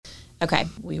Okay,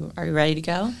 are we ready to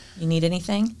go? You need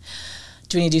anything?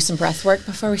 Do we need to do some breath work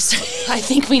before we start? I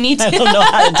think we need to. I don't know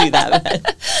how to do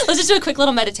that. Let's just do a quick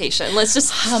little meditation. Let's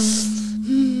just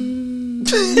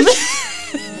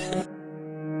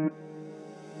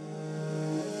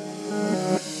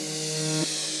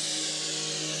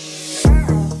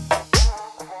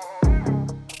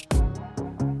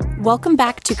Welcome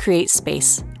back to Create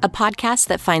Space, a podcast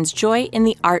that finds joy in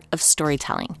the art of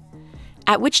storytelling.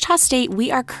 At Wichita State, we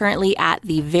are currently at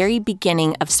the very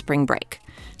beginning of spring break,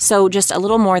 so just a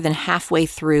little more than halfway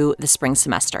through the spring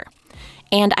semester.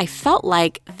 And I felt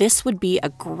like this would be a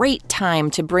great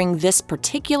time to bring this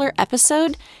particular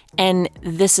episode, and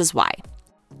this is why.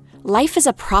 Life is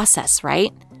a process,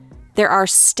 right? There are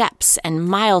steps and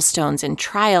milestones and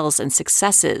trials and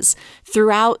successes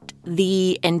throughout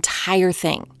the entire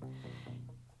thing.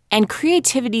 And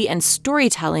creativity and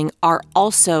storytelling are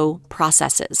also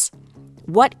processes.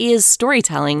 What is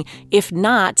storytelling if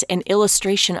not an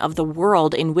illustration of the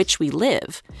world in which we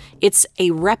live? It's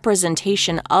a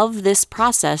representation of this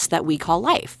process that we call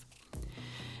life.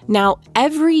 Now,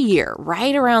 every year,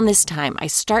 right around this time, I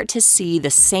start to see the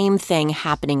same thing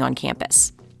happening on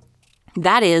campus.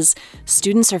 That is,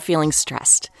 students are feeling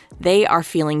stressed. They are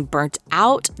feeling burnt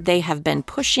out. They have been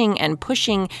pushing, and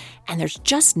there's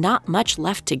just not much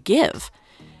left to give.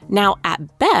 Now,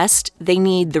 at best, they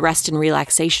need the rest and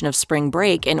relaxation of spring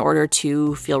break in order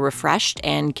to feel refreshed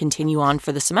and continue on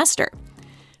for the semester.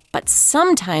 But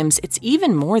sometimes it's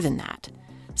even more than that.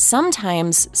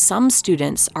 Sometimes some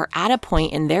students are at a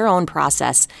point in their own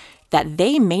process that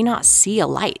they may not see a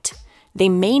light. They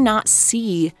may not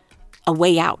see a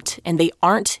way out, and they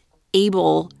aren't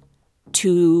able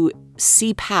to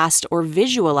see past or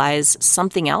visualize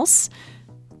something else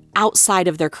outside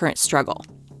of their current struggle.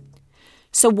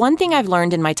 So one thing I've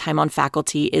learned in my time on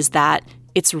faculty is that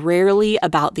it's rarely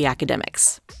about the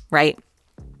academics, right?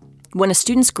 When a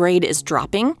student's grade is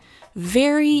dropping,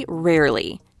 very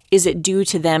rarely is it due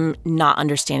to them not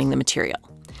understanding the material.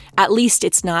 At least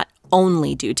it's not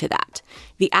only due to that.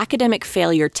 The academic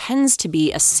failure tends to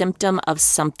be a symptom of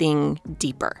something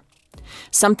deeper,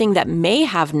 something that may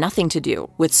have nothing to do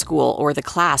with school or the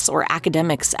class or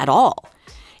academics at all.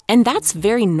 And that's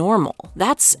very normal.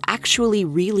 That's actually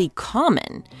really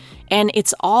common. And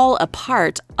it's all a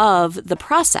part of the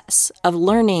process of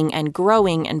learning and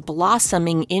growing and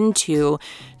blossoming into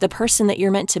the person that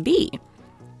you're meant to be.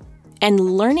 And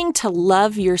learning to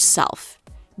love yourself,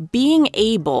 being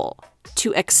able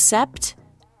to accept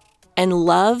and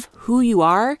love who you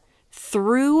are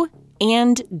through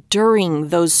and during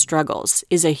those struggles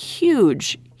is a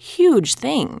huge, huge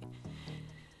thing.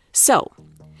 So,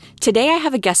 today I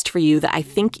have a guest for you that I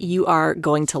think you are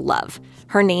going to love.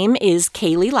 Her name is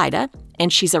Kaylee Lyda,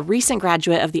 and she's a recent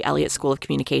graduate of the Elliott School of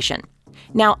Communication.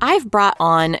 Now, I've brought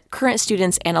on current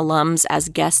students and alums as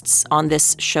guests on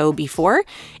this show before,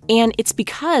 and it's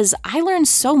because I learned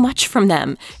so much from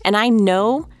them, and I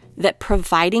know that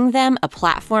providing them a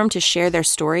platform to share their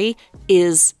story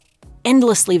is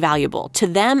endlessly valuable to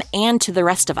them and to the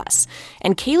rest of us.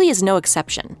 And Kaylee is no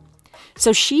exception.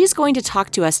 So she's going to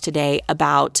talk to us today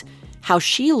about how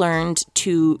she learned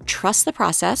to trust the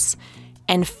process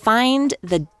and find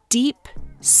the deep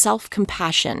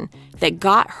self-compassion that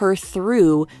got her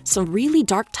through some really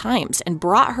dark times and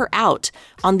brought her out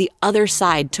on the other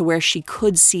side to where she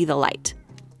could see the light.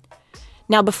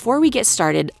 Now, before we get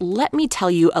started, let me tell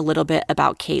you a little bit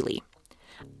about Kaylee.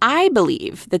 I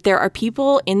believe that there are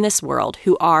people in this world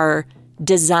who are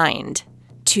designed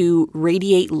to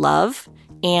radiate love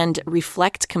and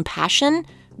reflect compassion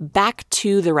back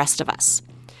to the rest of us.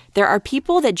 There are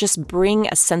people that just bring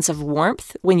a sense of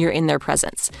warmth when you're in their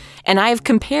presence. And I've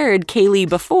compared Kaylee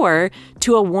before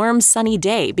to a warm, sunny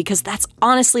day because that's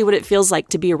honestly what it feels like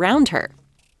to be around her.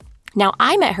 Now,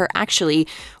 I met her actually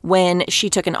when she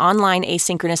took an online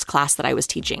asynchronous class that I was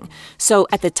teaching. So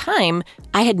at the time,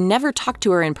 I had never talked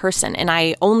to her in person, and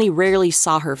I only rarely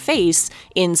saw her face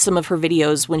in some of her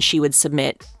videos when she would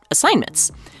submit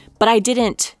assignments. But I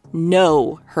didn't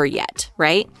know her yet,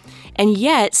 right? And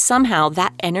yet, somehow,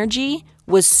 that energy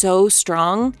was so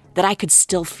strong that I could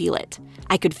still feel it.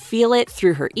 I could feel it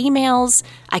through her emails.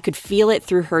 I could feel it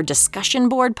through her discussion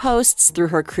board posts, through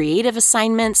her creative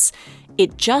assignments.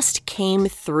 It just came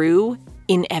through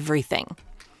in everything.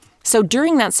 So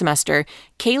during that semester,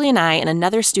 Kaylee and I and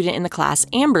another student in the class,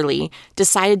 Amberly,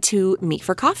 decided to meet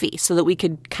for coffee so that we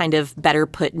could kind of better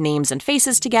put names and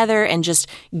faces together and just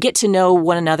get to know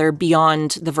one another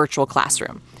beyond the virtual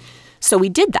classroom. So we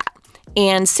did that.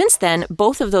 And since then,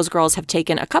 both of those girls have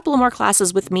taken a couple of more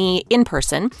classes with me in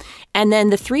person. And then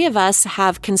the three of us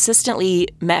have consistently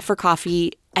met for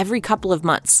coffee every couple of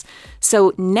months.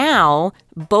 So now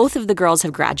both of the girls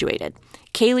have graduated.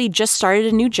 Kaylee just started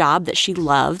a new job that she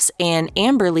loves, and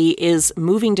Amberly is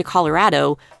moving to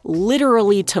Colorado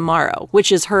literally tomorrow,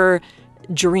 which is her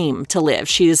dream to live.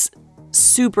 She's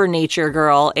super nature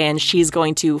girl, and she's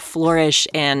going to flourish,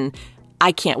 and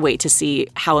I can't wait to see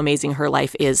how amazing her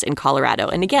life is in Colorado.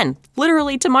 And again,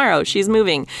 literally tomorrow, she's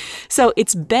moving. So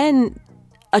it's been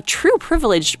a true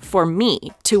privilege for me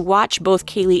to watch both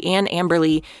Kaylee and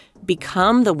Amberly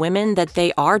become the women that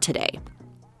they are today.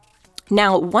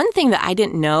 Now, one thing that I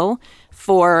didn't know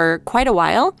for quite a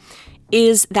while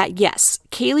is that, yes,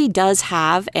 Kaylee does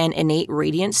have an innate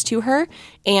radiance to her,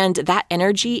 and that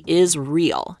energy is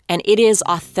real, and it is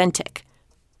authentic.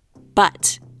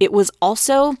 But it was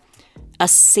also a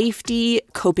safety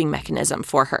coping mechanism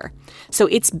for her. So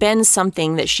it's been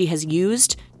something that she has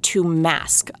used to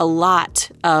mask a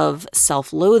lot of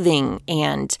self-loathing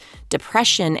and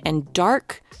depression and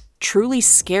dark, truly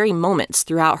scary moments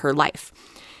throughout her life.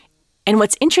 And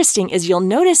what's interesting is you'll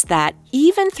notice that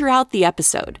even throughout the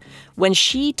episode, when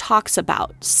she talks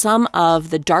about some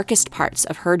of the darkest parts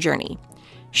of her journey,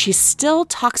 she still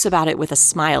talks about it with a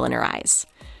smile in her eyes.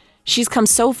 She's come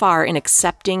so far in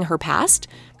accepting her past,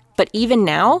 but even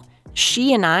now,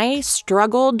 she and I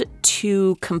struggled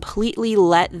to completely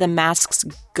let the masks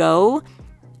go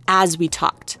as we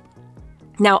talked.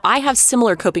 Now, I have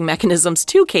similar coping mechanisms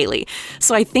to Kaylee,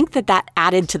 so I think that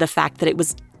added to the fact that it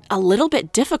was a little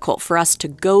bit difficult for us to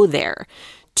go there,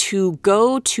 to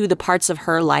go to the parts of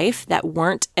her life that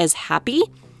weren't as happy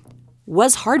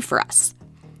was hard for us.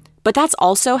 But that's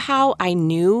also how I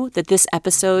knew that this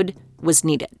episode was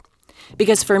needed.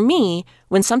 Because for me,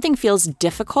 when something feels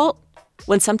difficult,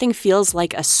 when something feels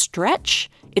like a stretch,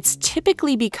 it's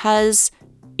typically because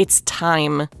it's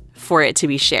time for it to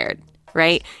be shared,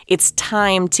 right? It's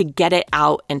time to get it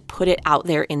out and put it out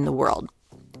there in the world.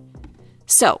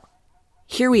 So,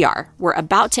 here we are. We're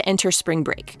about to enter spring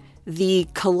break. The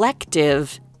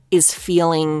collective is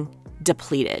feeling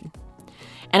depleted.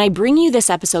 And I bring you this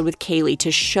episode with Kaylee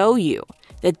to show you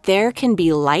that there can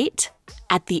be light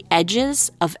at the edges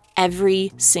of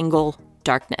every single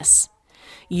darkness.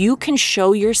 You can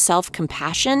show yourself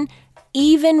compassion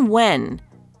even when,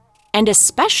 and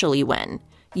especially when,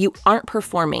 you aren't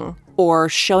performing or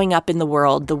showing up in the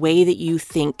world the way that you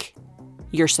think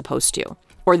you're supposed to,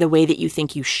 or the way that you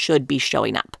think you should be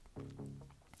showing up.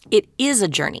 It is a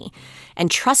journey, and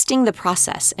trusting the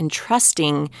process and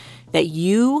trusting that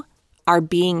you are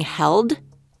being held,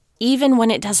 even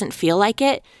when it doesn't feel like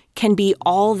it, can be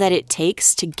all that it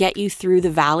takes to get you through the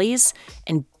valleys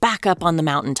and back up on the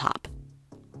mountaintop.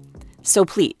 So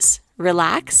please,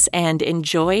 relax and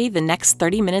enjoy the next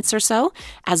 30 minutes or so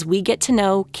as we get to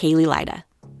know Kaylee Lyda.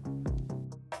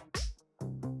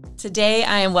 Today,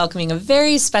 I am welcoming a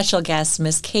very special guest,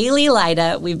 Miss Kaylee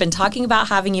Lyda. We've been talking about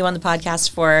having you on the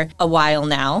podcast for a while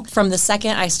now. From the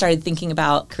second I started thinking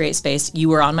about Create Space, you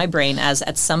were on my brain as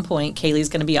at some point Kaylee's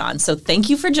going to be on. So thank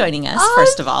you for joining us,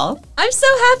 first of all. I'm so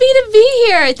happy to be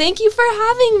here. Thank you for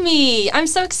having me. I'm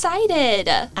so excited.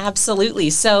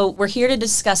 Absolutely. So we're here to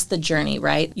discuss the journey,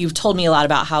 right? You've told me a lot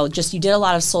about how just you did a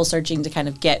lot of soul searching to kind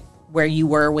of get where you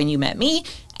were when you met me.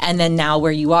 And then now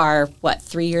where you are,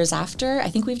 3 years after? I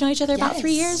think we've known each other about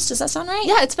 3 years. Does that sound right?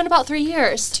 Yeah, it's been about 3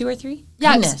 years. 2 or 3?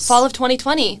 Yeah, it's fall of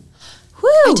 2020. Woo!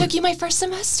 I took you my first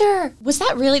semester. Was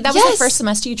that really? That was the first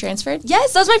semester you transferred?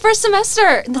 Yes, that was my first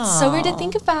semester. That's so weird to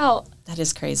think about. That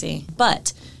is crazy.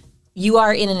 But you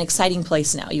are in an exciting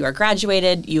place now. You are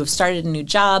graduated. You have started a new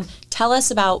job. Tell us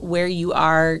about where you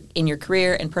are in your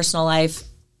career and personal life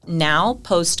now,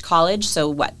 post-college.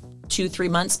 So 2-3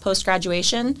 months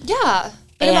post-graduation? Yeah.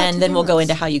 And then we'll go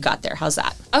into how you got there. How's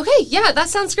that? Okay, yeah, that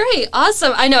sounds great.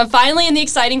 Awesome. I know, I'm finally in the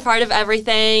exciting part of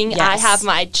everything. Yes. I have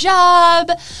my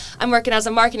job. I'm working as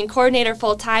a marketing coordinator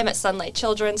full-time at Sunlight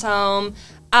Children's Home.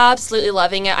 Absolutely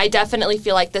loving it. I definitely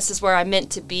feel like this is where I'm meant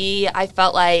to be. I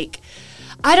felt like,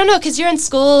 I don't know, because you're in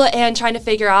school and trying to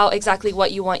figure out exactly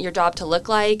what you want your job to look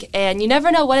like, and you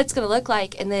never know what it's going to look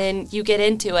like, and then you get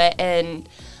into it, and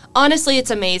honestly,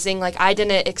 it's amazing. Like, I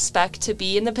didn't expect to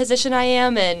be in the position I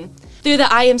am, and through the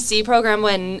IMC program,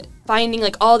 when finding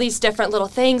like all these different little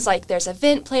things, like there's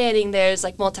event planning, there's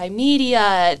like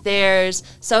multimedia, there's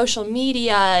social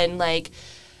media, and like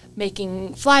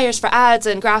making flyers for ads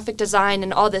and graphic design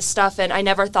and all this stuff, and I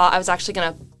never thought I was actually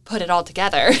going to put it all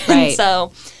together. Right.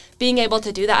 So being able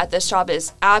to do that at this job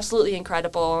is absolutely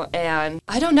incredible, and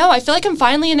I don't know, I feel like I'm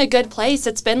finally in a good place.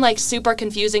 It's been like super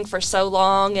confusing for so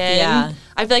long, and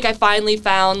I feel like I finally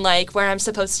found like where I'm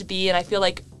supposed to be, and I feel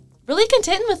like really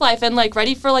content with life and like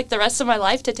ready for like the rest of my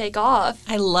life to take off.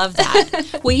 I love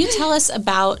that. Will you tell us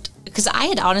about because I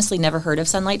had honestly never heard of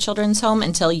Sunlight Children's Home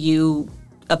until you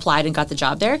applied and got the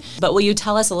job there. But will you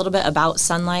tell us a little bit about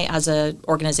Sunlight as an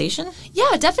organization?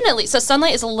 Yeah, definitely. So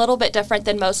Sunlight is a little bit different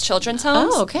than most children's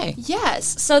homes. Oh, okay.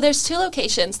 Yes. So there's 2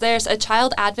 locations. There's a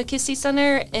child advocacy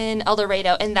center in El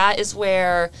Dorado, and that is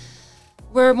where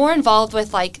we're more involved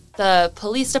with like the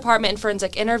police department and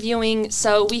forensic interviewing.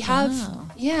 So we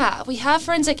have, we have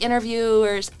forensic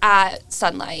interviewers at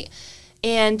Sunlight,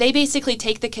 and they basically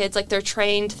take the kids, like they're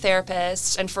trained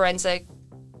therapists and forensic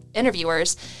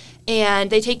interviewers, and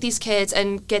they take these kids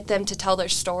and get them to tell their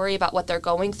story about what they're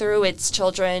going through. It's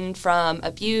children from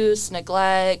abuse,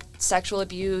 neglect, sexual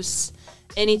abuse,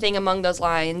 anything among those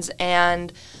lines.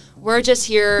 And we're just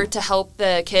here to help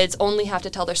the kids only have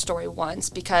to tell their story once,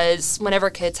 because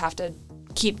whenever kids have to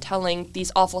keep telling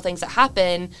these awful things that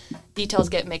happen, details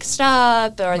get mixed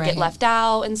up or get left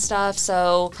out and stuff.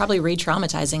 So probably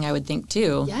re-traumatizing, I would think,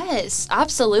 too. Yes,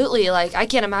 absolutely. Like, I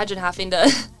can't imagine having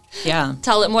to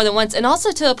tell it more than once. And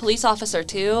also to a police officer,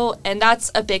 too. And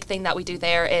that's a big thing that we do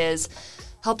there is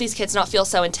help these kids not feel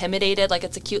so intimidated. Like,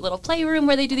 it's a cute little playroom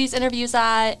where they do these interviews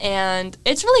at, and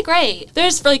it's really great.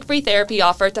 There's like free therapy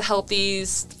offered to help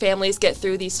these families get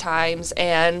through these times,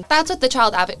 and that's what the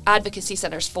Child Advocacy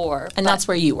Center's for. And that's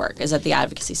where you work, is at the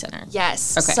Advocacy Center?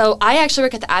 Yes. Okay. So I actually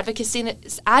work at the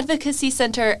Advocacy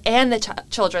Center and the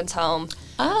Children's Home.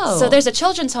 Oh. So there's a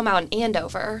children's home out in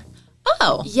Andover.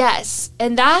 Oh. Yes.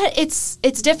 And that, it's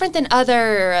different than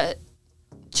other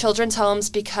children's homes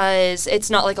because it's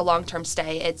not like a long-term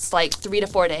stay. It's like 3 to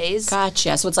 4 days.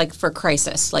 Gotcha. So it's like for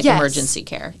crisis, like emergency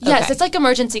care. Yes, okay. It's like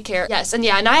emergency care. Yes, and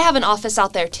and I have an office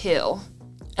out there too.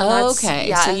 Okay.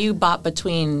 Yeah. So you bought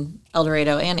between El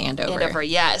Dorado and Andover. Andover,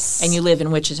 yes. And you live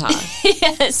in Wichita.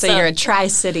 Yes. So you're a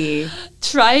Tri-City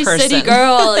Tri-City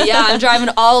girl. Yeah, I'm driving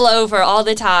all over all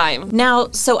the time. Now,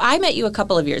 so I met you a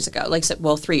couple of years ago,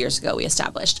 3 years ago we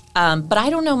established. But I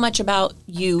don't know much about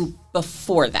you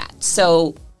before that.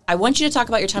 So I want you to talk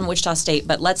about your time at Wichita State,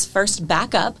 but let's first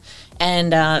back up.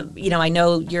 And, I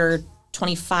know you're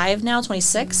 25 now,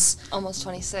 26? Almost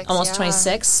 26, Almost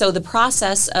 26. So the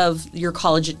process of your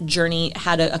college journey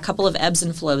had a couple of ebbs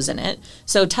and flows in it.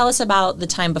 So tell us about the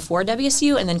time before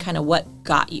WSU and then kind of what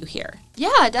got you here.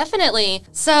 Yeah, definitely.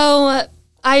 So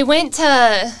I went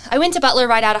to Butler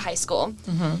right out of high school,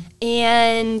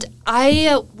 and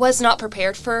I was not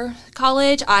prepared for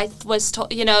college. I was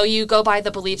told, you go by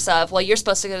the beliefs of, well, you're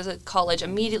supposed to go to college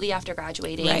immediately after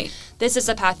graduating. Right. This is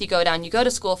the path you go down. You go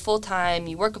to school full time,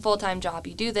 you work a full time job,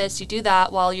 you do this, you do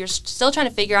that, while you're still trying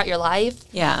to figure out your life.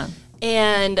 Yeah.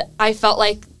 And I felt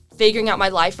like figuring out my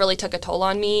life really took a toll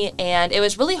on me, and it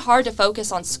was really hard to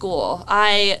focus on school.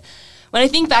 When I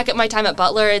think back at my time at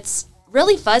Butler, it's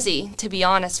really fuzzy, to be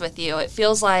honest with you. It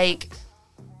feels like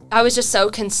I was just so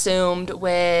consumed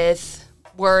with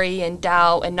worry and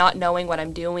doubt and not knowing what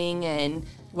I'm doing and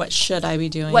what should I be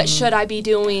doing?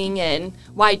 And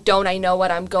why don't I know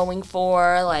what I'm going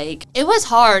for? Like, it was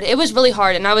hard. It was really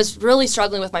hard, and I was really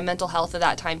struggling with my mental health at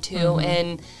that time too.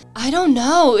 And I don't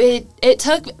know. It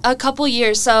took a couple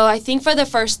years. So I think for the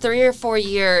first 3 or 4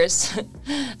 years,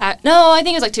 no, I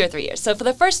think it was like 2 or 3 years. So for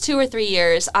the first 2 or 3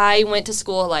 years, I went to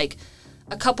school like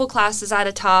a couple classes at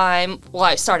a time. Well,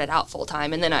 I started out full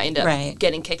time, and then I ended up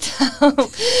getting kicked out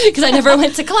because I never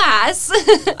went to class.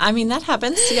 I mean, that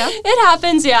happens, yeah. It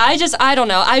happens, yeah. I don't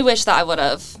know. I wish that I would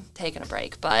have taken a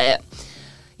break, but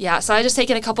yeah, so I just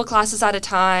taken a couple classes at a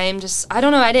time. I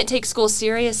don't know, I didn't take school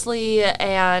seriously,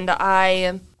 and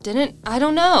I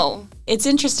don't know. It's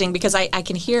interesting because I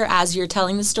can hear as you're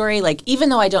telling the story, like, even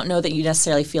though I don't know that you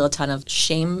necessarily feel a ton of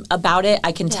shame about it,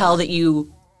 I can tell that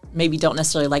you maybe don't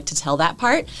necessarily like to tell that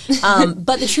part.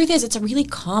 But the truth is, it's a really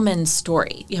common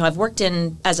story. I've worked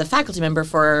as a faculty member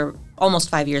for almost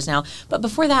 5 years now, but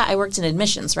before that I worked in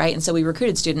admissions, right? And so we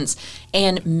recruited students,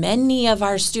 and many of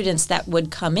our students that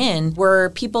would come in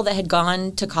were people that had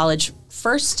gone to college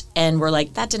first and were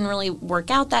like, that didn't really work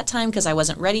out that time because I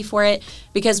wasn't ready for it,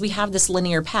 because we have this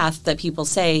linear path that people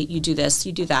say, you do this,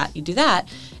 you do that, you do that.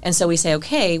 And so we say,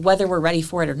 okay, whether we're ready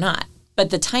for it or not. But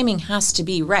the timing has to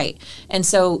be right. And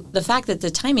so the fact that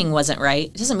the timing wasn't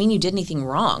right doesn't mean you did anything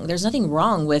wrong. There's nothing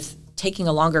wrong with taking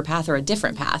a longer path or a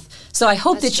different path. So I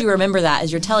hope that you remember that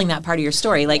as you're telling that part of your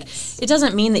story. Like, it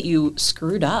doesn't mean that you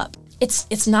screwed up.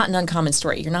 It's not an uncommon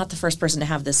story. You're not the first person to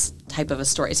have this type of a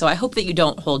story. So I hope that you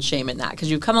don't hold shame in that,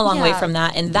 because you've come a long way from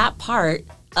that. And that part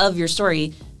of your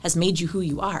story has made you who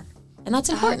you are. And that's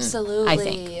important, Absolutely. I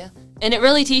think. And it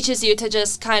really teaches you to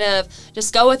just kind of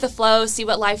just go with the flow, see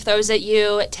what life throws at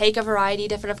you, take a variety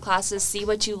different of classes, see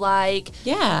what you like.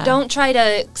 Yeah. Don't try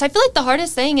to, because I feel like the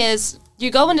hardest thing is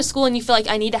you go into school and you feel like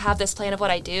I need to have this plan of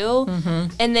what I do.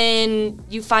 And then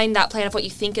you find that plan of what you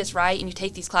think is right and you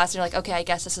take these classes and you're like, okay, I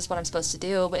guess this is what I'm supposed to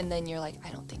do. And then you're like,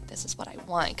 I don't think this is what I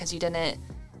want because you didn't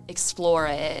explore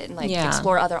it and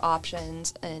explore other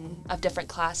options and of different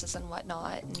classes and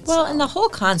whatnot. And the whole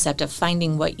concept of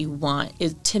finding what you want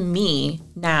is, to me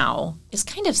now, is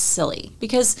kind of silly,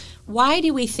 because why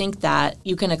do we think that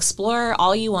you can explore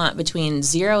all you want between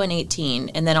 0 and 18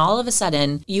 and then all of a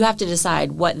sudden you have to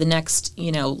decide what the next,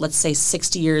 let's say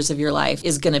 60 years of your life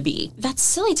is going to be? That's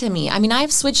silly to me. I mean,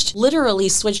 I've literally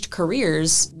switched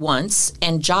careers once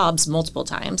and jobs multiple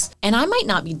times, and I might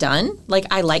not be done. Like,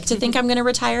 I like to think I'm going to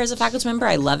retire as a faculty member.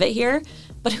 I love it here,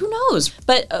 but who knows?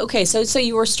 But okay, so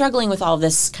you were struggling with all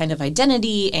this kind of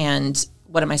identity and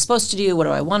what am I supposed to do? What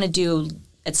do I want to do?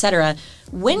 Etc.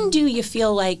 When do you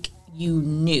feel like you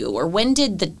knew, or when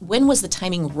was the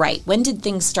timing right? When did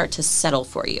things start to settle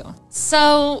for you?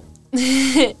 So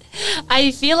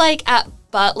I feel like at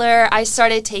Butler, I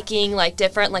started taking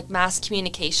different mass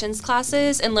communications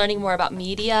classes and learning more about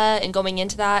media and going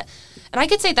into that. And I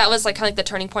could say that was kind of the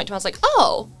turning point to when I was like,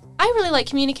 oh, I really like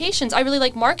communications. I really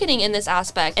like marketing in this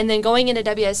aspect. And then going into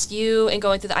WSU and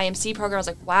going through the IMC program, I was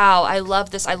like, wow, I love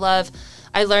this. I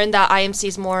learned that IMC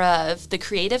is more of the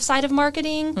creative side of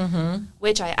marketing,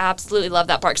 which I absolutely love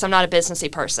that part because I'm not a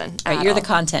businessy person. Right, you're the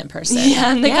content person. Yeah,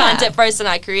 I'm the content person.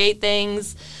 I create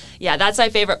things. Yeah, that's my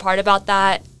favorite part about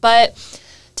that. But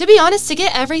to be honest, to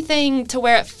get everything to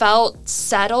where it felt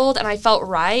settled and I felt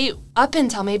right up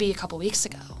until maybe a couple weeks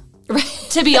ago. Right.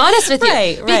 To be honest with you.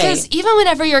 Right. Because even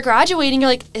whenever you're graduating, you're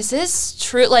like, is this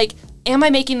true?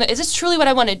 Is this truly what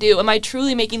I want to do? Am I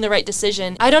truly making the right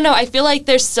decision? I don't know. I feel like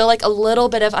there's still a little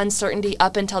bit of uncertainty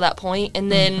up until that point.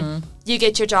 And then you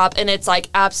get your job and it's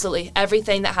absolutely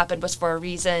everything that happened was for a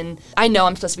reason. I know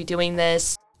I'm supposed to be doing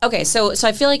this. Okay, so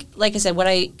I feel like I said, what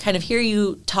I kind of hear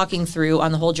you talking through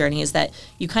on the whole journey is that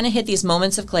you kind of hit these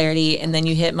moments of clarity and then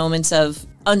you hit moments of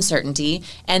uncertainty,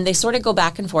 and they sort of go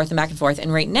back and forth and back and forth.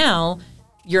 And right now,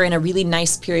 you're in a really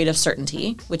nice period of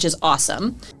certainty, which is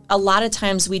awesome. A lot of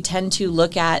times we tend to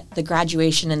look at the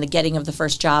graduation and the getting of the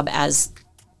first job as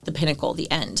the pinnacle, the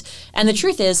end. And the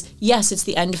truth is, yes, it's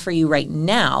the end for you right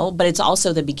now, but it's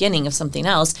also the beginning of something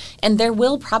else. And there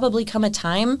will probably come a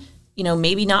time,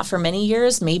 maybe not for many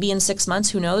years, maybe in 6 months,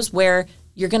 who knows, where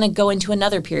you're going to go into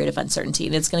another period of uncertainty.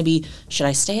 And it's going to be, should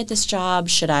I stay at this job?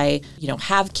 Should I,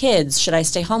 have kids? Should I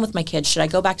stay home with my kids? Should I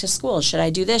go back to school? Should I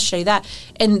do this? Should I do that?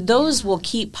 And those will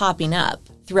keep popping up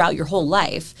throughout your whole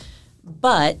life.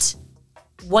 But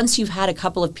once you've had a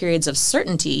couple of periods of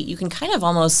certainty, you can kind of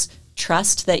almost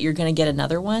trust that you're going to get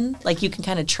another one. You can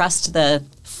kind of trust the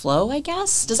flow, I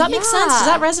guess. Does that make sense? Does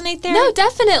that resonate there? No,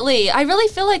 definitely. I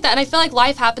really feel like that. And I feel like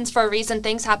life happens for a reason.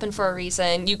 Things happen for a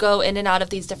reason. You go in and out of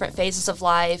these different phases of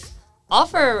life, all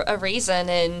for a reason.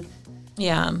 And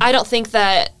yeah, I think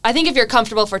if you're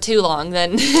comfortable for too long,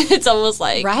 then it's almost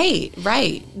like... Right.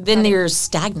 Then you're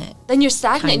stagnant. And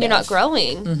you're not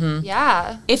growing.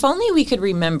 Yeah. If only we could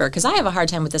remember, because I have a hard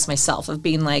time with this myself, of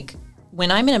being like, when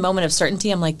I'm in a moment of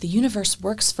certainty, I'm like, the universe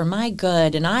works for my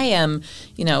good and I am,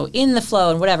 in the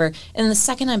flow and whatever. And the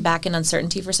second I'm back in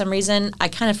uncertainty for some reason, I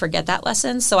kind of forget that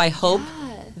lesson. So I hope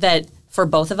that for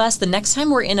both of us, the next time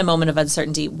we're in a moment of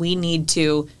uncertainty, we need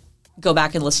to go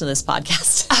back and listen to this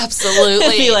podcast. Absolutely.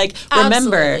 And be like,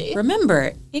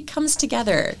 remember, it comes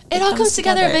together. It all comes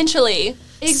together eventually.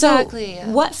 Exactly. So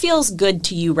what feels good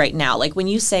to you right now? When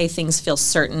you say things feel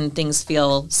certain, things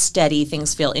feel steady,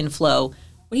 things feel in flow,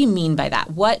 what do you mean by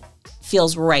that? What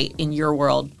feels right in your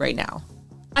world right now?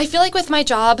 I feel like with my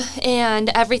job and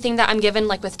everything that I'm given,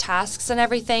 with tasks and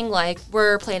everything,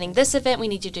 we're planning this event, we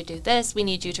need you to do this, we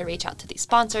need you to reach out to these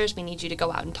sponsors, we need you to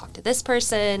go out and talk to this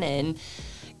person and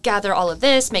gather all of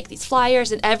this, make these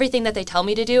flyers, and everything that they tell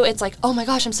me to do, it's like, oh my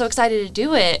gosh, I'm so excited to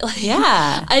do it.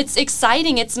 Yeah. It's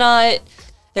exciting. It's not...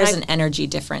 There's an energy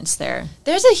difference there.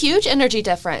 There's a huge energy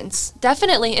difference,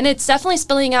 definitely. And it's definitely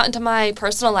spilling out into my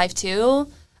personal life, too.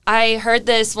 I heard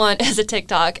this one as a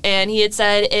TikTok, and he had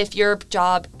said if your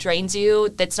job drains you,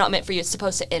 that's not meant for you. It's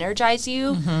supposed to energize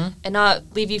you and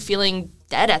not leave you feeling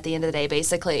dead at the end of the day,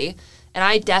 basically. And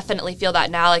I definitely feel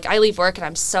that now. I leave work, and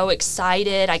I'm so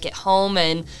excited. I get home,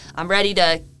 and I'm ready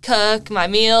to cook my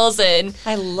meals and...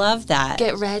 I love that.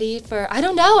 Get ready for... I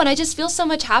don't know, and I just feel so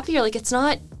much happier. It's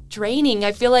not draining.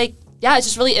 I feel like, it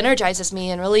just really energizes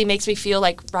me and really makes me feel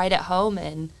right at home.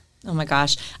 And oh my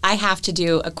gosh. I have to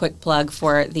do a quick plug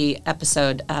for the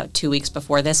episode 2 weeks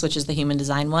before this, which is the human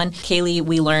design one. Kaylee,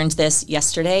 we learned this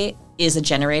yesterday, is a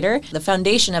generator. The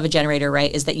foundation of a generator,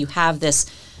 right, is that you have this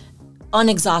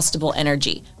unexhaustible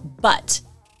energy. But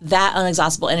that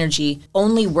unexhaustible energy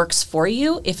only works for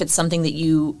you if it's something that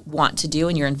you want to do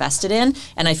and you're invested in.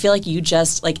 And I feel like you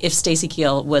just, like if Stacey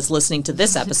Keel was listening to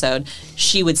this episode,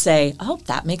 she would say, oh,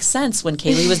 that makes sense. When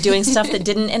Kaylee was doing stuff that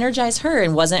didn't energize her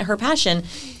and wasn't her passion,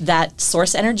 that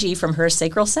source energy from her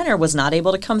sacral center was not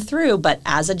able to come through. But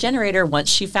as a generator, once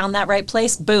she found that right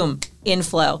place, boom,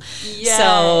 inflow. Yes.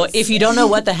 So if you don't know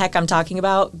what the heck I'm talking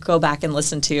about, go back and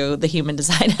listen to the Human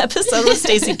Design episode with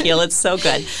Stacey Keel. It's so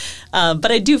good.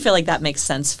 But I do feel like that makes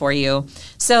sense for you.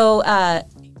 So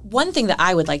one thing that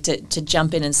I would like to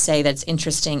jump in and say that's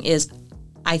interesting is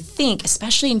I think,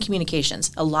 especially in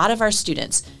communications, a lot of our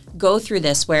students go through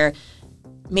this where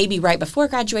maybe right before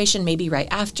graduation, maybe right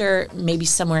after, maybe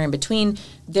somewhere in between,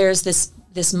 there's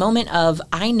this moment of,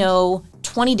 I know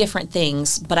 20 different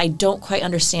things, but I don't quite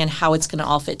understand how it's going to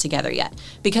all fit together yet.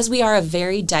 Because we are a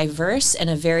very diverse and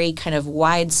a very kind of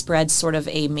widespread sort of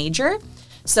a major.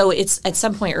 So it's at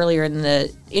some point earlier in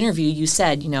the interview, you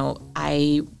said,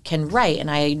 I can write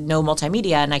and I know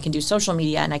multimedia and I can do social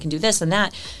media and I can do this and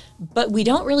that. But we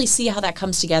don't really see how that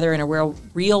comes together in a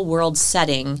real world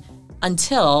setting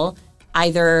until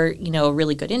either, a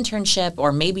really good internship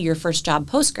or maybe your first job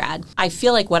post-grad. I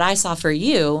feel like what I saw for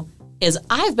you is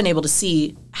I've been able to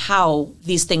see how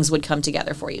these things would come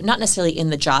together for you. Not necessarily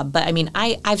in the job, but I mean,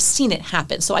 I've seen it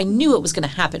happen. So I knew it was going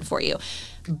to happen for you.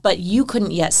 But you couldn't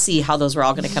yet see how those were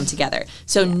all going to come together.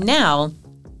 So now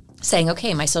saying,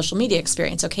 okay, my social media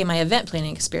experience, okay, my event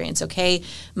planning experience, okay,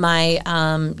 my,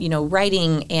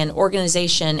 writing and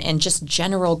organization and just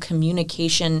general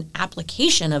communication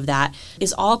application of that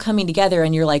is all coming together.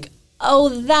 And you're like, oh,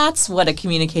 that's what a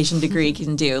communication degree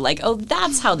can do. Like, oh,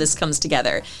 that's how this comes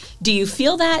together. Do you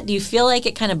feel that? Do you feel like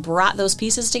it kind of brought those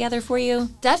pieces together for you?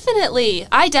 Definitely.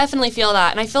 I definitely feel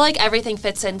that. And I feel like everything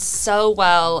fits in so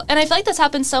well. And I feel like this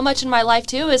happens so much in my life,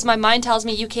 too, is my mind tells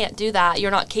me you can't do that.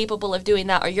 You're not capable of doing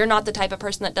that, or you're not the type of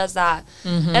person that does that.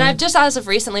 Mm-hmm. And I've just, as of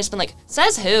recently, just been like,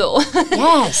 says who?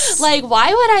 Yes. Like,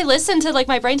 why would I listen to, like,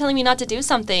 my brain telling me not to do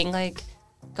something? Like,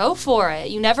 go for it.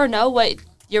 You never know what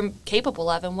you're capable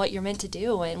of and what you're meant to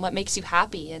do and what makes you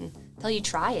happy until you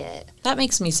try it. That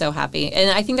makes me so happy. And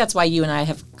I think that's why you and I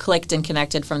have clicked and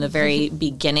connected from the very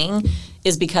beginning,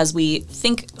 is because we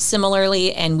think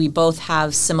similarly and we both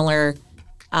have similar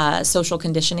social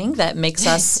conditioning that makes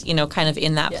us, kind of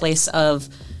in that place of,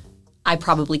 I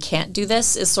probably can't do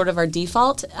this is sort of our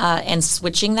default. And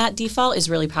switching that default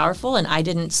is really powerful. And I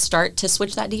didn't start to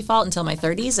switch that default until my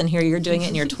 30s. And here you're doing it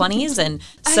in your 20s. And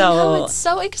so I know, it's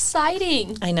so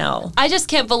exciting. I know. I just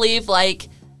can't believe from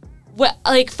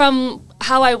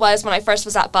how I was when I first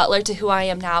was at Butler to who I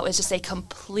am now is just a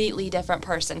completely different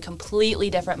person,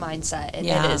 completely different mindset. And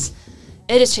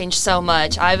it has changed so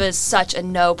much. I was such a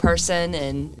no person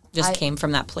and came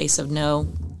from that place of no.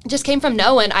 Just came from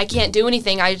knowing I can't do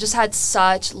anything. I just had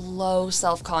such low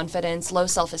self-confidence, low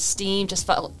self-esteem, just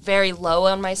felt very low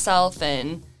on myself.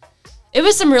 And it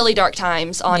was some really dark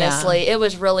times, honestly. Yeah.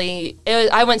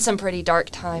 I went some pretty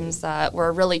dark times that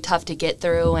were really tough to get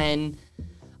through, and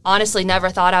honestly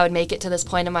never thought I would make it to this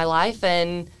point in my life.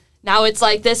 And now it's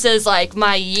like, this is like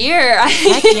my year.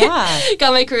 Heck yeah.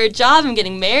 Got my career job. I'm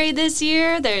getting married this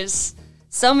year. There's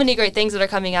so many great things that are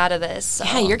coming out of this. So.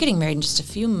 Yeah, you're getting married in just a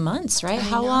few months, right?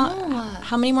 How long?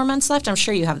 How many more months left? I'm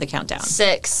sure you have the countdown.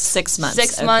 6. 6 months.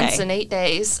 6 months and 8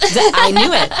 days. I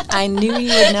knew it. I knew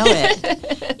you would know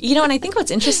it. And I think what's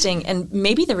interesting, and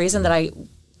maybe the reason that I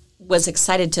was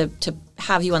excited to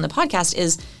have you on the podcast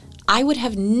is I would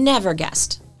have never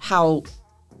guessed how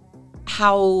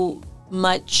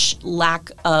much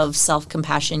lack of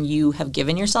self-compassion you have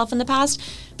given yourself in the past,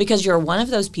 because you're one of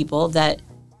those people that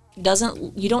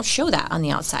you don't show that on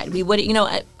the outside. We would,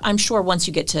 I'm sure once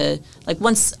you get to,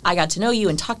 once I got to know you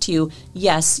and talk to you,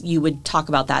 yes, you would talk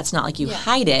about that. It's not like you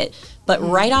hide it, but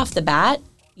right off the bat,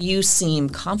 you seem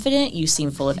confident, you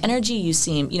seem full of energy, you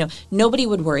seem, nobody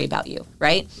would worry about you,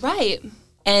 right? Right.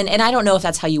 And I don't know if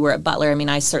that's how you were at Butler. I mean,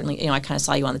 I certainly, I kind of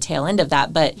saw you on the tail end of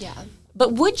that, but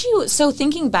would you, so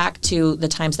thinking back to the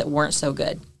times that weren't so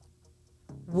good,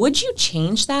 would you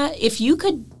change that? If you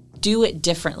could do it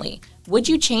differently, would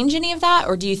you change any of that,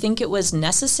 or do you think it was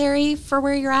necessary for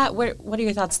where you're at? What are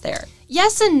your thoughts there?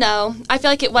 Yes and no. I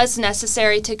feel like it was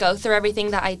necessary to go through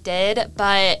everything that I did,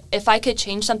 but if I could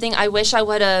change something, I wish I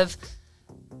would have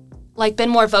been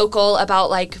more vocal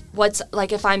about what's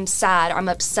if I'm sad or I'm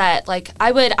upset.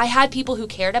 I had people who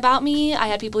cared about me. I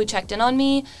had people who checked in on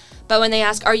me, but when they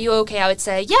ask, "Are you okay?" I would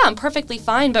say, "Yeah, I'm perfectly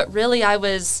fine," but really I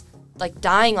was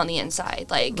dying on the inside.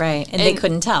 Right. And they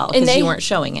couldn't tell because you weren't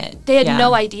showing it. They had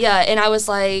no idea. And I was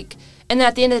and then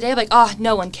at the end of the day, I'm oh,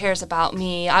 no one cares about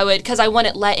me. Because I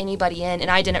wouldn't let anybody in,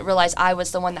 and I didn't realize I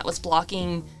was the one that was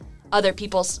blocking other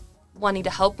people's wanting to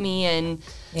help me and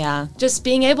just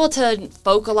being able to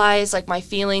vocalize like my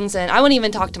feelings. And I wouldn't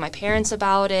even talk to my parents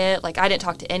about it. Like I didn't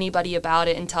talk to anybody about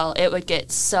it until it would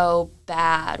get so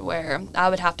bad where I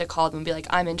would have to call them and be like,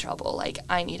 I'm in trouble. Like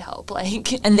I need help.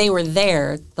 Like, and they were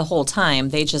there the whole time.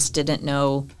 They just didn't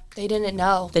know. They didn't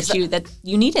know that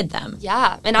you needed them.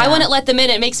 Yeah, and I wouldn't let them in.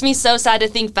 It makes me so sad to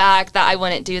think back that I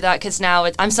wouldn't do that because now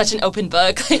I'm such an open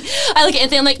book. I look at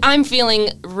Anthony, I'm like, I'm feeling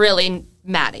really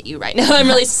mad at you right now. I'm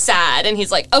really sad, and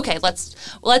he's like, okay, let's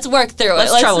work through it.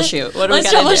 Let's troubleshoot. What do we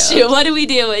gotta do? What do we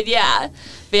do? And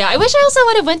but I wish I also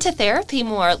would have went to therapy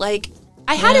more. Like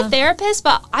I had a therapist,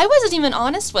 but I wasn't even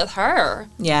honest with her.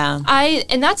 Yeah.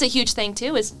 And that's a huge thing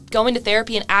too, is going to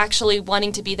therapy and actually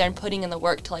wanting to be there and putting in the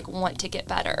work to like want to get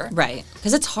better. Right.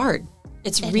 Because it's hard.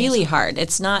 It's really hard.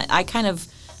 It's not, I've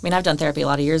done therapy a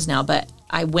lot of years now, but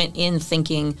I went in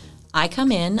thinking, I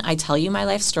come in, I tell you my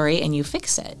life story, and you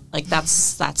fix it. Like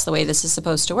that's the way this is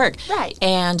supposed to work. Right.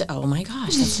 And oh my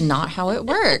gosh, that's not how it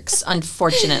works,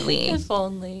 unfortunately. If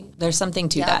only. There's something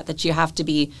to that you have to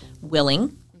be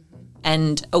willing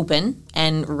and open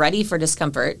and ready for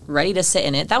discomfort, ready to sit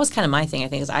in it. That was kind of my thing, I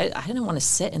think, is I didn't want to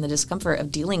sit in the discomfort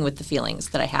of dealing with the feelings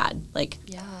that I had. Like,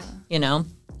 you know?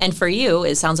 And for you,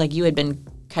 it sounds like you had been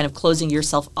kind of closing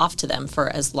yourself off to them for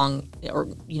as long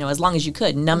as you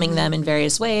could, numbing them in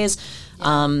various ways.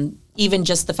 Even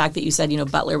just the fact that you said,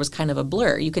 Butler was kind of a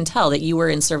blur. You can tell that you were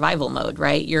in survival mode,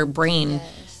 right? Your brain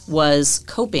was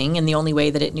coping in the only way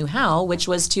that it knew how, which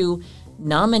was to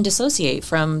numb and dissociate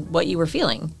from what you were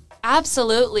feeling.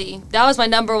 Absolutely. That was my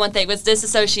number one thing, was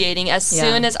disassociating. As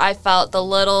soon as I felt the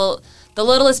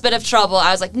littlest bit of trouble, I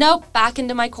was like, nope, back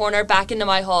into my corner, back into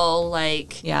my hole.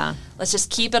 Like, let's just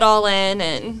keep it all in.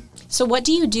 And so what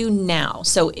do you do now?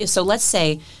 So let's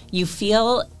say you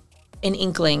feel an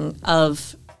inkling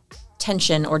of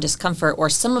tension or discomfort or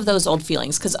some of those old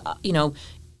feelings, because,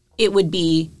 it would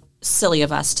be silly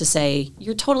of us to say,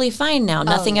 you're totally fine now.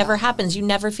 Nothing ever happens. You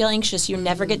never feel anxious. You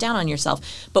never get down on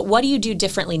yourself. But what do you do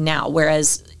differently now?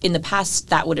 Whereas in the past,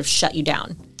 that would have shut you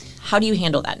down. How do you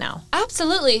handle that now?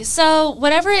 Absolutely. So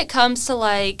whenever it comes to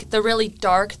like the really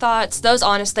dark thoughts, those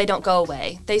they don't go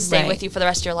away. They stay with you for the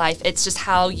rest of your life. It's just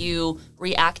how you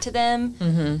react to them.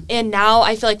 Mm-hmm. And now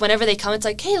I feel like whenever they come, it's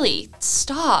like, Kaylee,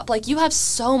 stop. Like you have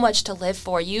so much to live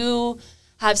for. You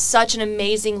have such an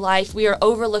amazing life. We are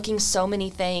overlooking so many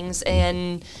things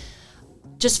and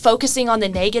just focusing on the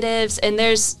negatives. And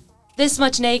there's this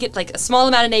much negative, like a small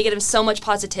amount of negative, so much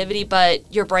positivity,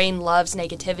 but your brain loves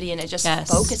negativity and it just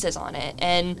focuses on it.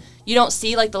 And you don't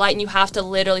see like the light, and you have to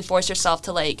literally force yourself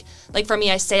to like for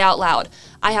me, I say out loud,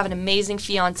 I have an amazing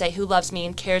fiance who loves me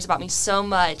and cares about me so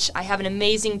much. I have an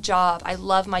amazing job. I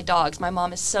love my dogs. My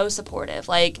mom is so supportive.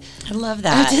 Like, I love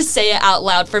that. I have to say it out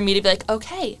loud for me to be like,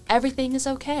 okay, everything is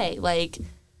okay. Like,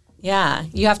 yeah,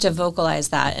 you have to vocalize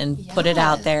that and put it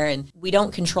out there. And we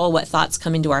don't control what thoughts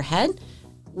come into our head,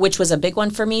 which was a big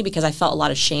one for me because I felt a lot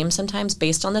of shame sometimes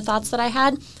based on the thoughts that I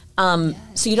had.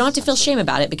 So you don't have to feel shame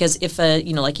about it, because if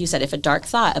like you said, if a dark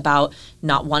thought about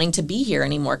not wanting to be here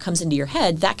anymore comes into your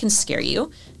head, that can scare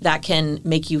you. That can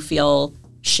make you feel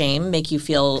shame, make you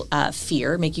feel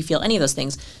fear, make you feel any of those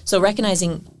things. So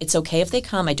recognizing it's okay if they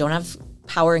come. I don't have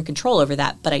power and control over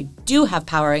that, but I do have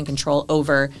power and control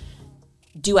over,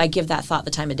 do I give that thought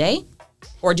the time of day?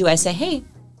 Or do I say, hey,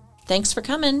 thanks for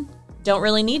coming. Don't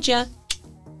really need you.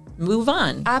 Move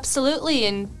on. Absolutely.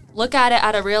 And look at it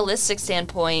at a realistic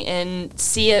standpoint and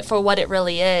see it for what it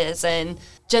really is, and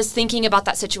just thinking about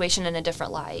that situation in a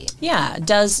different light. Yeah.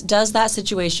 Does that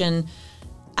situation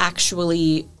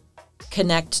actually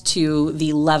connect to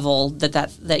the level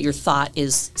that your thought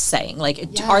is saying? Like,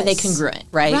 are they congruent,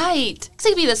 right? Right. It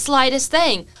could be the slightest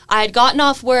thing. I had gotten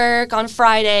off work on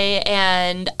Friday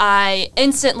and I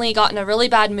instantly got in a really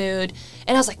bad mood.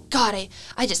 And I was like, God,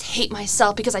 I just hate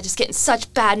myself because I just get in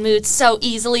such bad moods so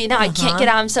easily. And now I can't get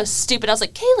out. I'm so stupid. I was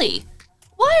like, Kaylee,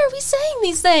 why are we saying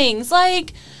these things?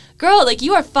 Like, girl, like,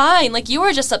 you are fine. Like, you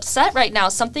are just upset right now.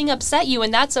 Something upset you,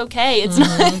 and that's okay. It's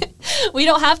not, we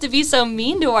don't have to be so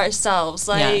mean to ourselves.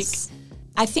 Like,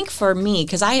 I think for me,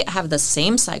 because I have the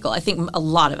same cycle, I think a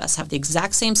lot of us have the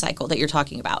exact same cycle that you're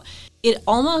talking about. I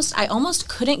almost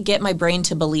couldn't get my brain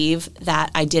to believe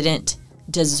that I didn't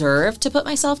deserve to put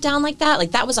myself down like that.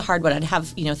 Like, that was a hard one. I'd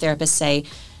have, therapists say,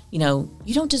 you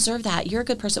don't deserve that. You're a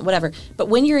good person, whatever. But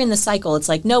when you're in the cycle, it's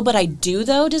like, no, but I do,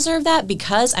 though, deserve that,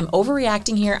 because I'm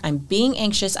overreacting here. I'm being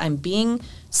anxious. I'm being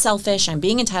selfish. I'm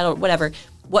being entitled, whatever.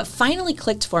 What finally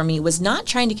clicked for me was not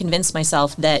trying to convince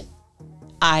myself that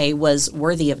I was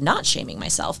worthy of not shaming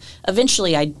myself.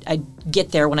 Eventually, I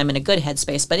get there when I'm in a good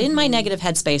headspace. But in my negative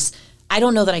headspace, I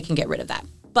don't know that I can get rid of that.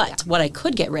 But what I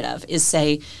could get rid of is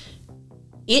say,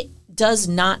 it does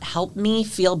not help me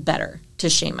feel better to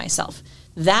shame myself.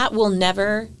 That will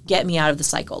never get me out of the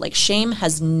cycle. Like, shame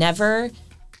has never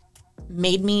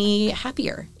made me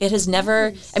happier. It has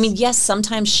never, I mean, yes,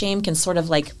 sometimes shame can sort of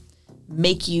like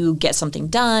make you get something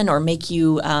done or make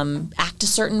you act a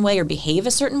certain way or behave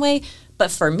a certain way.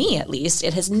 But for me, at least,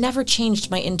 it has never changed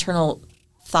my internal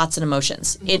thoughts and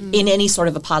emotions in any sort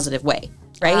of a positive way,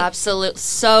 right? Absolutely.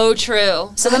 So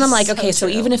true. So then I'm like, okay, so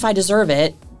even if I deserve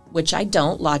it, which I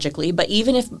don't logically, but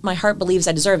even if my heart believes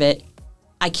I deserve it,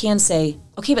 I can say,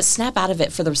 okay, but snap out of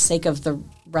it for the sake of the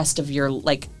rest of your,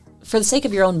 like, for the sake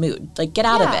of your own mood. Like, get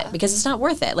out of it because it's not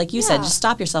worth it. Like you said, just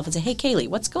stop yourself and say, hey, Kaylee,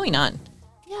 what's going on?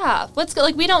 Yeah.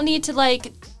 Like, we don't need to,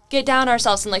 like, get down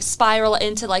ourselves and, like, spiral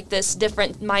into, like, this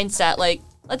different mindset. Like,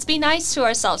 let's be nice to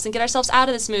ourselves and get ourselves out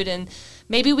of this mood. And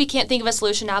maybe we can't think of a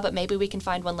solution now, but maybe we can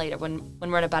find one later when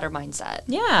we're in a better mindset.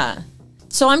 Yeah.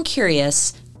 So I'm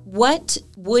curious, what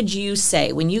would you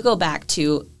say when you go back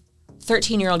to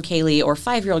 13-year-old Kaylee or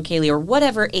 5-year-old Kaylee or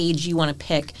whatever age you want to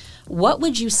pick, what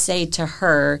would you say to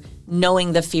her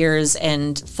knowing the fears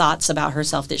and thoughts about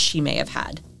herself that she may have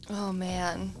had? Oh,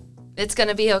 man. It's going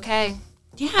to be okay.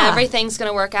 Yeah. Everything's going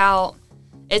to work out.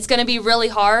 It's going to be really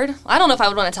hard. I don't know if I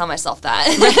would want to tell myself that.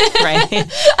 Right.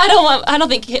 I don't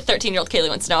think 13-year-old Kaylee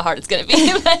wants to know how hard it's going to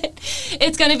be, but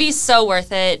it's going to be so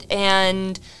worth it.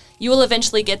 And you will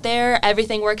eventually get there.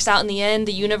 Everything works out in the end.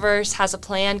 The universe has a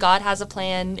plan. God has a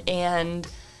plan. And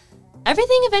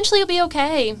everything eventually will be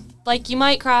okay. Like, you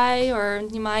might cry or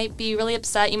you might be really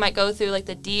upset. You might go through, like,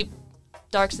 the deep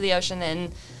darks of the ocean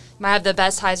and you might have the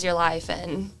best highs of your life.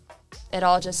 And it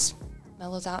all just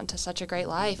mellows out into such a great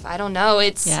life. I don't know.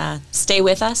 Yeah. Stay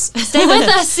with us. Stay with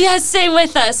us. Yes, stay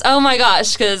with us. Oh, my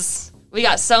gosh, because we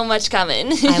got so much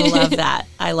coming.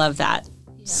 I love that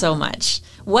so much.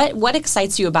 What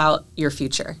excites you about your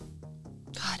future?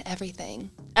 God,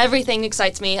 everything. Everything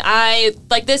excites me.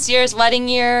 This year's wedding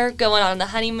year, going on the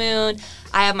honeymoon.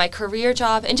 I have my career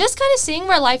job and just kind of seeing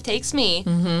where life takes me.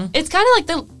 Mm-hmm. It's kind of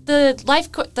like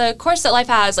the course that life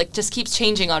has, like, just keeps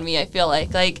changing on me, I feel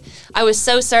like. Like, I was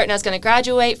so certain I was going to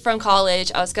graduate from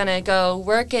college. I was going to go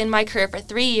work in my career for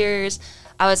 3 years.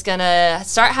 I was going to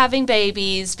start having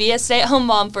babies, be a stay-at-home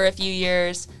mom for a few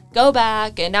years, go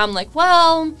back, and now I'm like,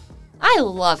 well, I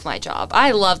love my job.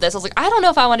 I love this. I was like, I don't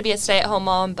know if I want to be a stay-at-home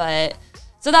mom, but...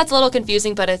 So that's a little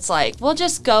confusing, but it's like, we'll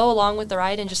just go along with the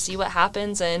ride and just see what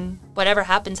happens, and whatever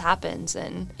happens, happens.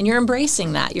 And you're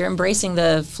embracing that. You're embracing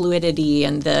the fluidity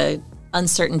and the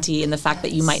uncertainty and the fact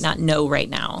that you might not know right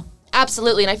now.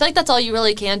 Absolutely. And I feel like that's all you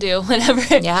really can do whenever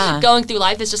going through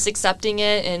life is just accepting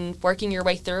it and working your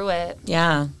way through it.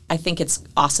 Yeah. I think it's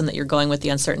awesome that you're going with the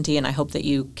uncertainty, and I hope that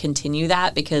you continue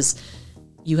that because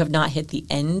you have not hit the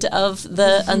end of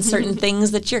the uncertain things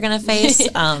that you're going to face.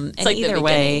 And like either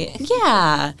way,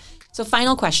 yeah. So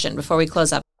final question before we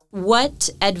close up. What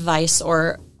advice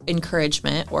or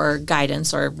encouragement or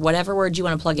guidance or whatever word you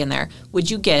want to plug in there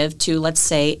would you give to, let's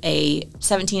say, a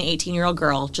 17, 18-year-old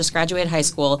girl, just graduated high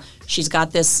school. She's got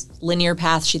this linear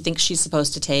path she thinks she's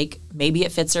supposed to take. Maybe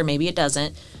it fits her, maybe it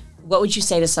doesn't. What would you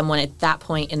say to someone at that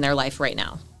point in their life right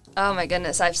now? Oh my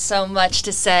goodness, I have so much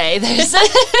to say.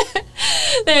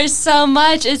 There's so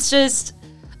much. It's just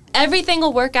everything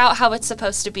will work out how it's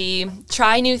supposed to be.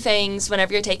 Try new things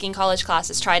whenever you're taking college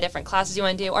classes. Try different classes you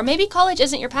want to do. Or maybe college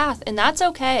isn't your path, and that's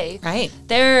okay. Right.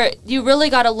 You really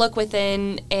got to look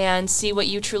within and see what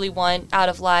you truly want out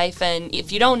of life. And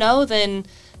if you don't know, then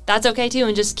that's okay too.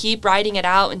 And just keep writing it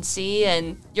out and see.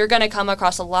 And you're going to come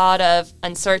across a lot of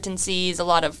uncertainties, a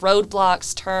lot of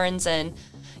roadblocks, turns, and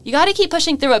you got to keep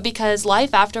pushing through it because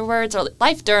life afterwards or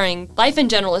life in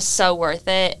general is so worth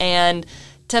it. And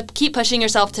to keep pushing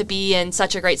yourself to be in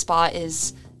such a great spot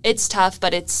it's tough,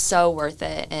 but it's so worth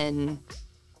it. And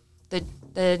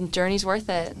the journey's worth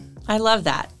it. I love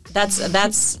that.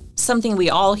 That's something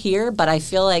we all hear, but I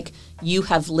feel like you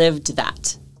have lived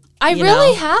that. I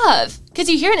really have. Because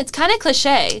you hear it, it's kind of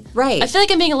cliche. Right. I feel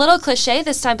like I'm being a little cliche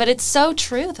this time, but it's so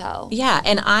true, though. Yeah,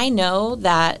 and I know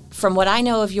that from what I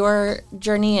know of your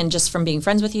journey and just from being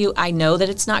friends with you, I know that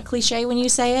it's not cliche when you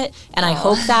say it. And I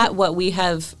hope that what we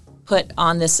have put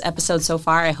on this episode so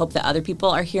far, I hope that other people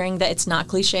are hearing that it's not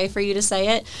cliche for you to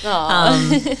say it.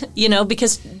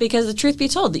 Because the truth be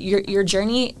told, your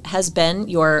journey has been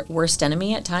your worst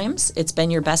enemy at times. It's been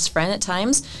your best friend at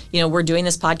times. We're doing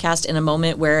this podcast in a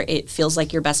moment where it feels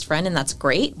like your best friend, and that's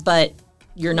great, but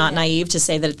you're not naive to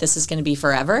say that this is going to be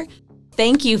forever.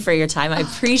 Thank you for your time. I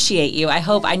appreciate you.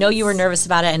 I know you were nervous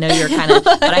about it. I know you were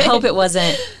but I hope it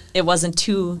wasn't it wasn't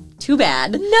too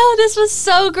bad. No, this was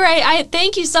so great. I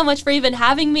thank you so much for even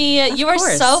having me. You are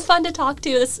so fun to talk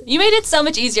to. You made it so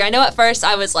much easier. I know at first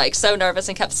I was like so nervous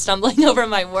and kept stumbling over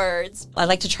my words. I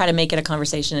like to try to make it a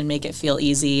conversation and make it feel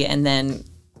easy, and then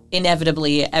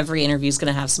inevitably every interview is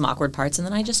going to have some awkward parts, and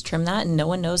then I just trim that and no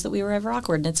one knows that we were ever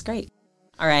awkward, and it's great.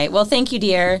 All right. Well, thank you,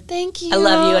 dear. Thank you. I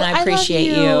love you and I appreciate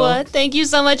you. Thank you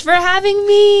so much for having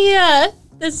me.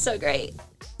 This is so great.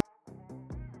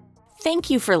 Thank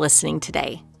you for listening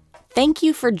today. Thank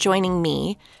you for joining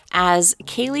me as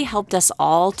Kaylee helped us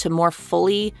all to more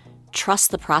fully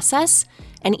trust the process,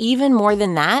 and even more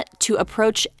than that, to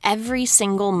approach every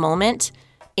single moment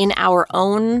in our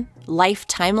own life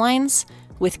timelines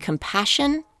with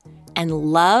compassion and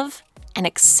love and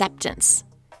acceptance.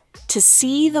 To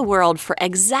see the world for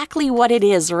exactly what it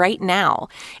is right now,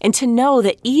 and to know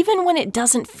that even when it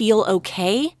doesn't feel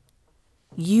okay,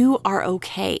 you are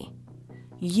okay.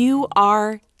 You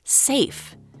are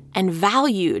safe and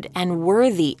valued and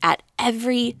worthy at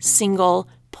every single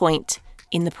point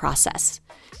in the process,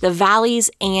 the valleys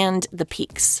and the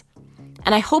peaks.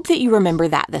 And I hope that you remember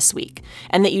that this week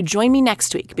and that you join me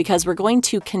next week, because we're going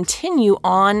to continue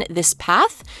on this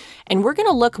path and we're going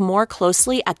to look more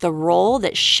closely at the role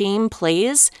that shame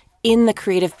plays in the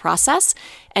creative process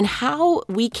and how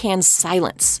we can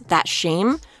silence that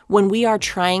shame when we are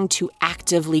trying to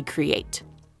actively create.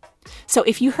 So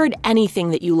if you heard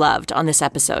anything that you loved on this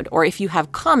episode, or if you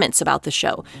have comments about the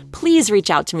show, please reach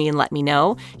out to me and let me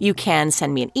know. You can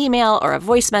send me an email or a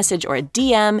voice message or a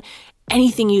DM,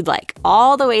 anything you'd like.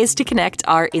 All the ways to connect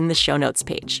are in the show notes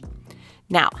page.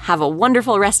 Now, have a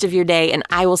wonderful rest of your day, and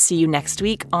I will see you next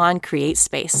week on Create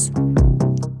Space.